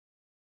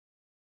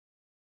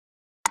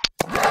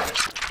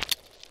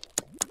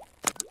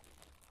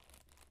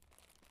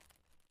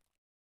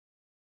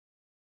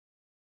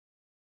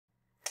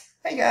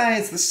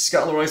guys, this is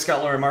Scott Leroy,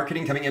 Scott Leroy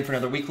Marketing, coming in for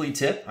another weekly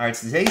tip. All right,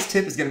 so today's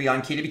tip is going to be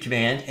on KDB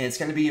Command, and it's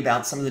going to be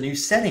about some of the new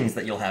settings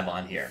that you'll have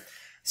on here.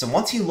 So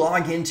once you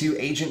log into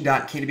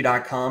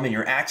agent.kdb.com and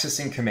you're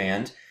accessing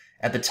Command,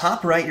 at the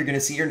top right, you're going to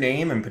see your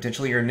name and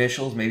potentially your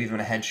initials, maybe even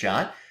a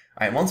headshot. All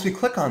right, once we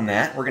click on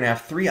that, we're going to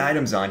have three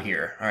items on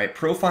here. All right,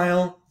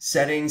 Profile,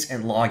 Settings,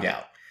 and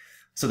Logout.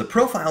 So the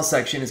Profile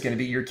section is going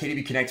to be your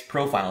KDB Connect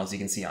profile, as you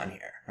can see on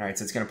here. All right,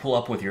 so it's going to pull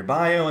up with your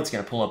bio, it's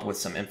going to pull up with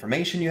some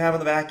information you have on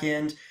the back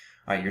end,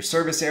 your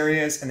service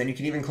areas, and then you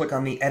can even click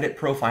on the Edit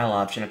Profile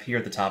option up here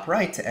at the top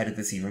right to edit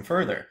this even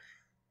further.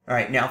 All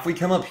right, now if we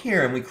come up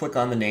here and we click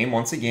on the name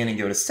once again and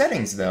go to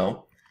Settings though,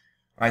 all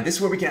right, this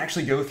is where we can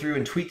actually go through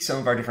and tweak some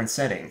of our different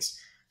settings.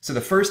 So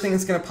the first thing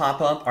that's going to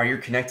pop up are your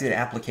connected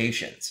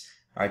applications.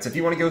 All right, so if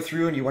you want to go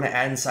through and you want to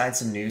add inside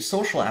some new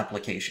social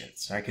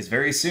applications, all right, because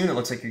very soon it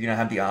looks like you're going to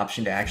have the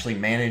option to actually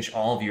manage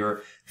all of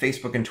your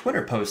Facebook and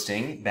Twitter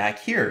posting back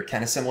here,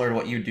 kind of similar to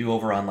what you do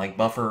over on like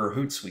Buffer or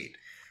Hootsuite.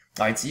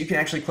 All right, so you can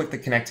actually click the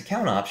Connect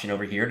Account option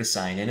over here to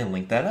sign in and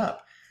link that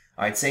up.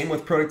 All right, same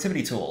with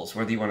productivity tools,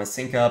 whether you want to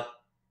sync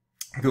up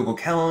Google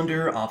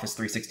Calendar, Office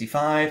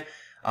 365.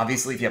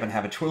 Obviously, if you happen to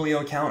have a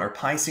Twilio account or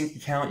PieSync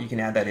account, you can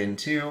add that in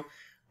too.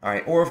 All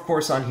right, or of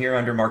course on here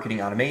under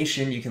marketing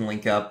automation, you can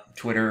link up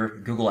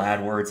Twitter, Google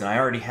AdWords, and I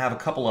already have a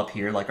couple up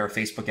here like our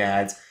Facebook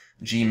ads,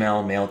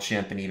 Gmail,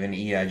 MailChimp, and even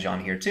eEdge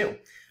on here too. All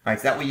right,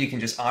 so that way you can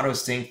just auto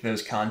sync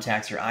those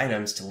contacts or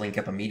items to link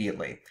up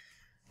immediately.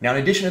 Now,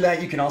 in addition to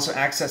that, you can also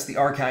access the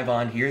archive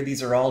on here.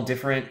 These are all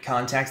different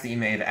contacts that you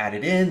may have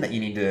added in that you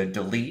need to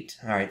delete.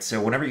 All right,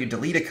 so whenever you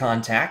delete a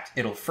contact,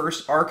 it'll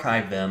first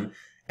archive them,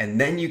 and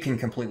then you can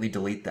completely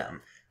delete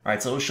them. All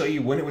right, so it'll show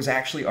you when it was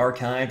actually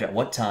archived, at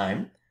what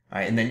time. All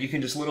right, and then you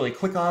can just literally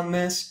click on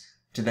this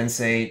to then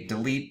say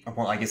delete,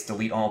 well, I guess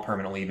delete all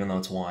permanently, even though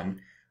it's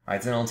one. All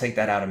right, so then it'll take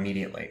that out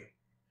immediately.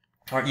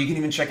 All right, you can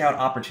even check out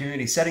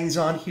opportunity settings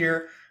on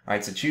here. All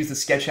right, so choose the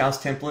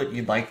Sketchhouse template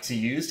you'd like to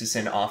use to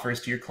send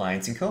offers to your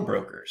clients and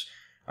co-brokers.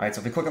 All right, so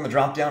if we click on the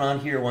drop down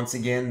on here, once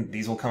again,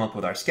 these will come up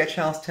with our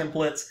Sketchhouse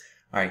templates.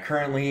 All right,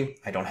 currently,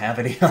 I don't have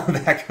any on the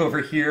back over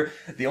here.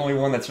 The only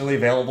one that's really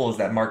available is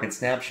that Market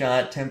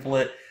Snapshot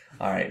template.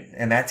 All right,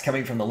 and that's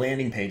coming from the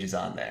landing pages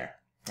on there.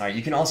 All right,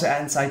 you can also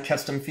add inside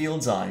custom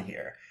fields on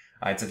here.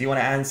 All right, so if you want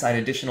to add inside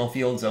additional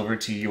fields over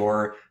to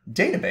your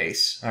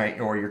database, all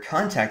right, or your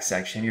contact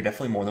section, you're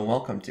definitely more than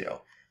welcome to.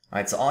 All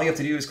right, so all you have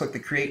to do is click the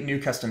Create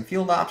New Custom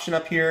Field option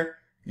up here.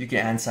 You can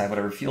add inside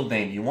whatever field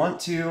name you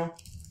want to.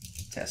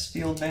 Test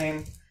field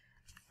name.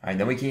 All right,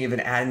 then we can even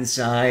add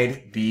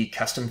inside the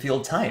custom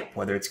field type,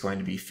 whether it's going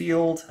to be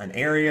field, an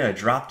area, a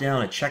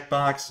drop-down, a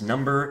checkbox,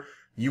 number,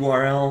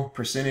 URL,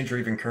 percentage, or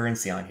even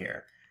currency on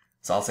here.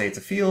 So I'll say it's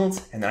a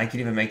field, and then I can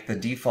even make the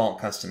default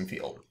custom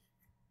field.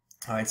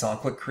 All right, so I'll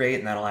click Create,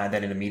 and that'll add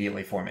that in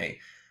immediately for me.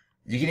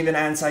 You can even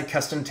add inside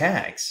custom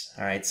tags.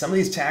 All right, some of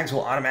these tags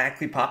will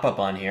automatically pop up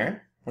on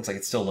here. Looks like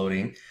it's still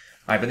loading.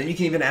 All right, but then you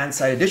can even add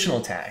inside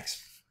additional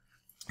tags.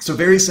 So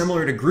very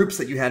similar to groups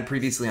that you had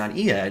previously on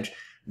eEdge,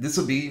 this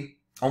will be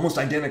almost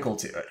identical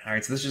to it. All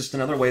right, so this is just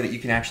another way that you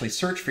can actually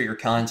search for your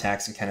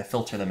contacts and kind of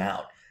filter them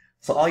out.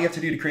 So all you have to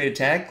do to create a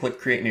tag, click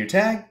Create New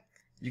Tag.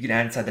 You can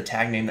add inside the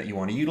tag name that you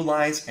want to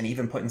utilize and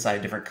even put inside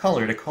a different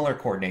color to color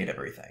coordinate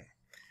everything.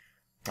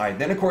 All right,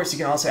 then of course you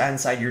can also add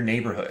inside your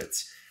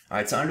neighborhoods. All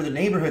right, so under the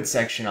neighborhood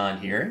section on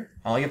here,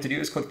 all you have to do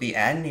is click the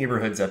Add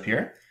Neighborhoods up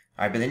here.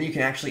 All right, but then you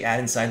can actually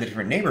add inside the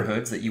different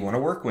neighborhoods that you want to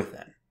work with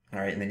then. All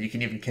right, and then you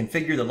can even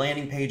configure the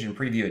landing page and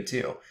preview it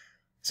too.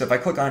 So if I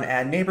click on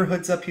Add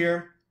Neighborhoods up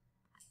here,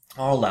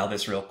 I'll allow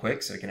this real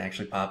quick so it can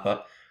actually pop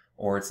up,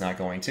 or it's not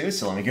going to.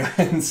 So let me go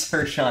ahead and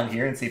search on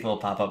here and see if it'll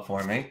pop up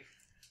for me.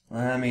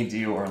 Let me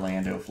do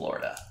Orlando,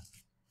 Florida.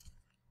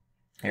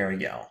 Here we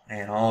go,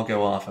 and I'll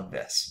go off of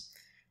this.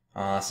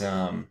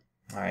 Awesome.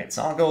 All right,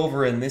 so I'll go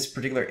over in this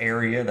particular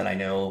area that I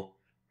know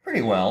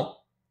pretty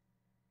well.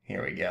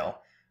 Here we go.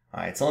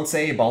 All right, so let's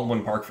say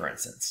Baldwin Park, for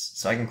instance.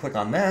 So I can click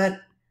on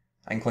that.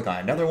 I can click on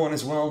another one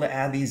as well to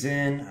add these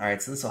in. All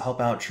right, so this will help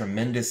out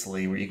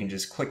tremendously where you can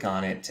just click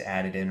on it to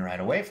add it in right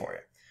away for you.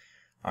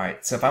 All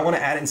right, so if I want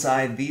to add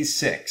inside these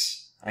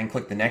 6, I can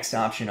click the next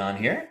option on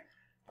here.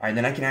 All right,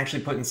 then I can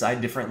actually put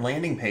inside different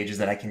landing pages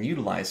that I can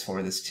utilize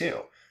for this too.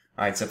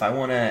 All right, so if I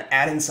want to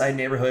add inside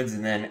neighborhoods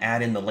and then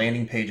add in the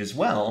landing page as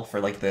well for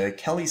like the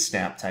Kelly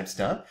Snap type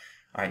stuff,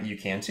 all right, you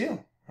can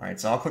too. All right,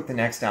 so I'll click the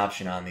next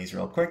option on these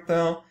real quick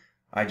though.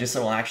 All right, just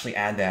so we'll actually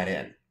add that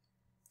in.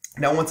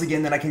 Now, once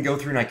again, then I can go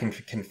through and I can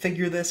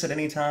configure this at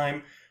any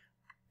time.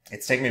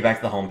 It's taking me back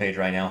to the home page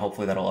right now.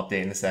 Hopefully that'll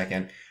update in a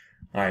second.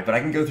 All right, but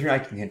I can go through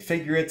and I can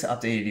configure it to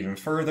update it even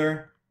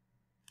further.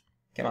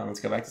 Come on,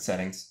 let's go back to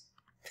settings.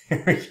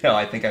 There we go.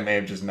 I think I may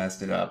have just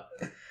messed it up.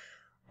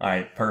 All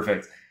right,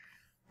 perfect.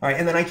 All right,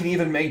 and then I can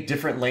even make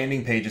different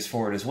landing pages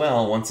for it as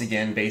well, once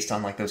again, based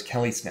on like those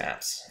Kelly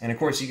snaps. And of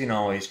course, you can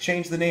always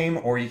change the name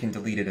or you can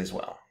delete it as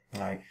well.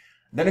 All right.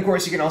 Then, of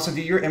course, you can also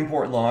do your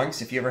import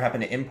logs. If you ever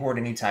happen to import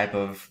any type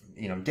of,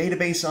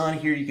 database on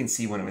here, you can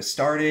see when it was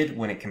started,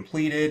 when it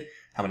completed,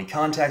 how many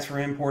contacts were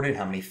imported,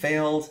 how many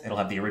failed. It'll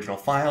have the original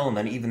file and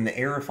then even the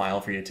error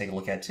file for you to take a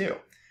look at too.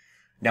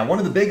 Now, one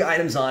of the big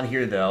items on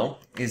here, though,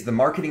 is the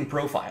marketing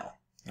profile.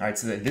 All right,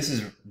 so this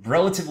is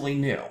relatively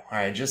new. All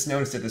right, I just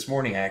noticed it this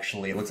morning,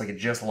 actually. It looks like it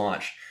just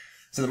launched.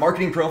 So the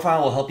marketing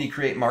profile will help you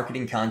create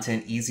marketing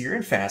content easier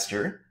and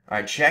faster. All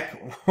right, check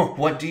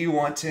what do you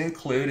want to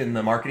include in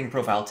the marketing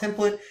profile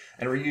template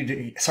and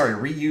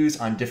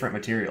reuse on different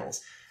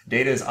materials.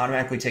 Data is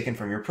automatically taken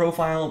from your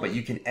profile, but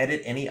you can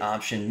edit any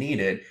option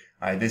needed.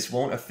 All right, this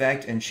won't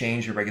affect and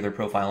change your regular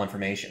profile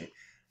information.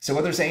 So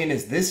what they're saying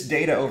is this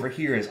data over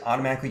here is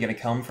automatically going to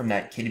come from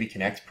that KDB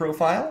Connect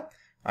profile.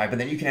 All right, but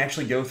then you can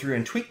actually go through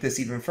and tweak this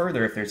even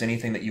further if there's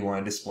anything that you want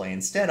to display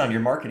instead on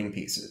your marketing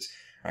pieces.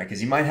 All right,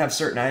 because you might have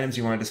certain items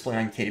you want to display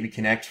on KDB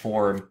Connect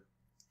for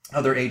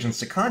other agents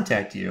to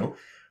contact you.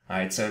 All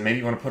right, so maybe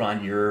you want to put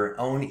on your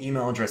own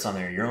email address on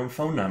there, your own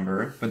phone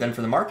number, but then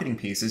for the marketing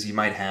pieces, you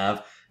might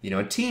have,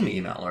 a team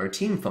email or a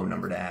team phone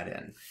number to add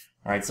in.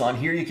 All right, so on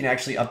here, you can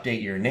actually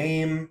update your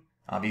name,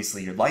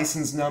 obviously your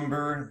license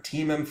number,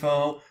 team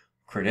info,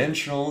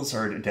 credentials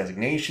or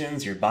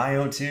designations, your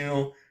bio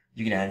too.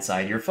 You can add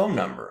inside your phone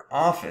number,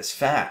 office,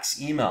 fax,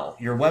 email,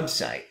 your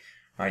website.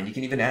 All right, you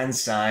can even add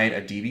inside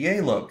a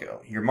DBA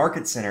logo, your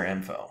market center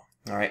info.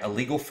 All right, a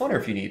legal footer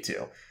if you need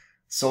to.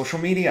 Social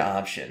media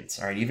options.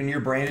 All right, even your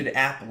branded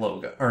app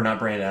logo, or not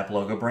branded app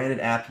logo, branded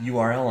app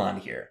URL on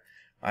here.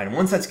 All right, and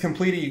once that's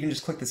completed, you can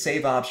just click the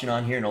save option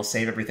on here and it'll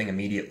save everything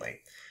immediately.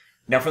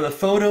 Now for the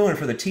photo and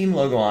for the team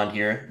logo on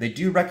here, they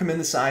do recommend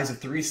the size of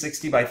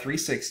 360 by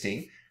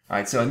 360. All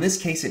right, so in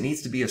this case, it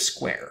needs to be a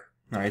square.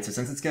 All right, so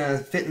since it's going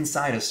to fit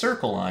inside a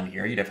circle on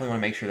here, you definitely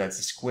want to make sure that's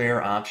a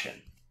square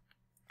option.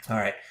 All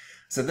right,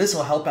 so this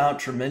will help out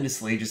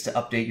tremendously just to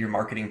update your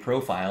marketing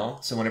profile.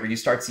 So whenever you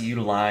start to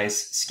utilize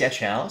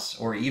Sketchhouse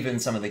or even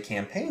some of the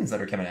campaigns that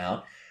are coming out,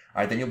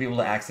 all right, then you'll be able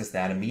to access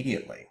that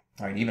immediately.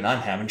 All right, even I'm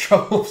having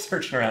trouble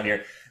searching around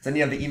here. Then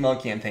you have the email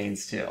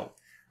campaigns too.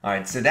 All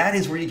right, so that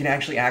is where you can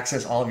actually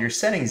access all of your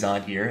settings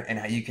on here and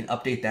how you can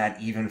update that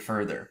even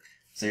further.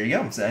 So there you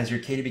go. So that is your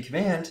KDB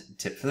Command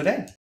tip for the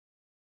day.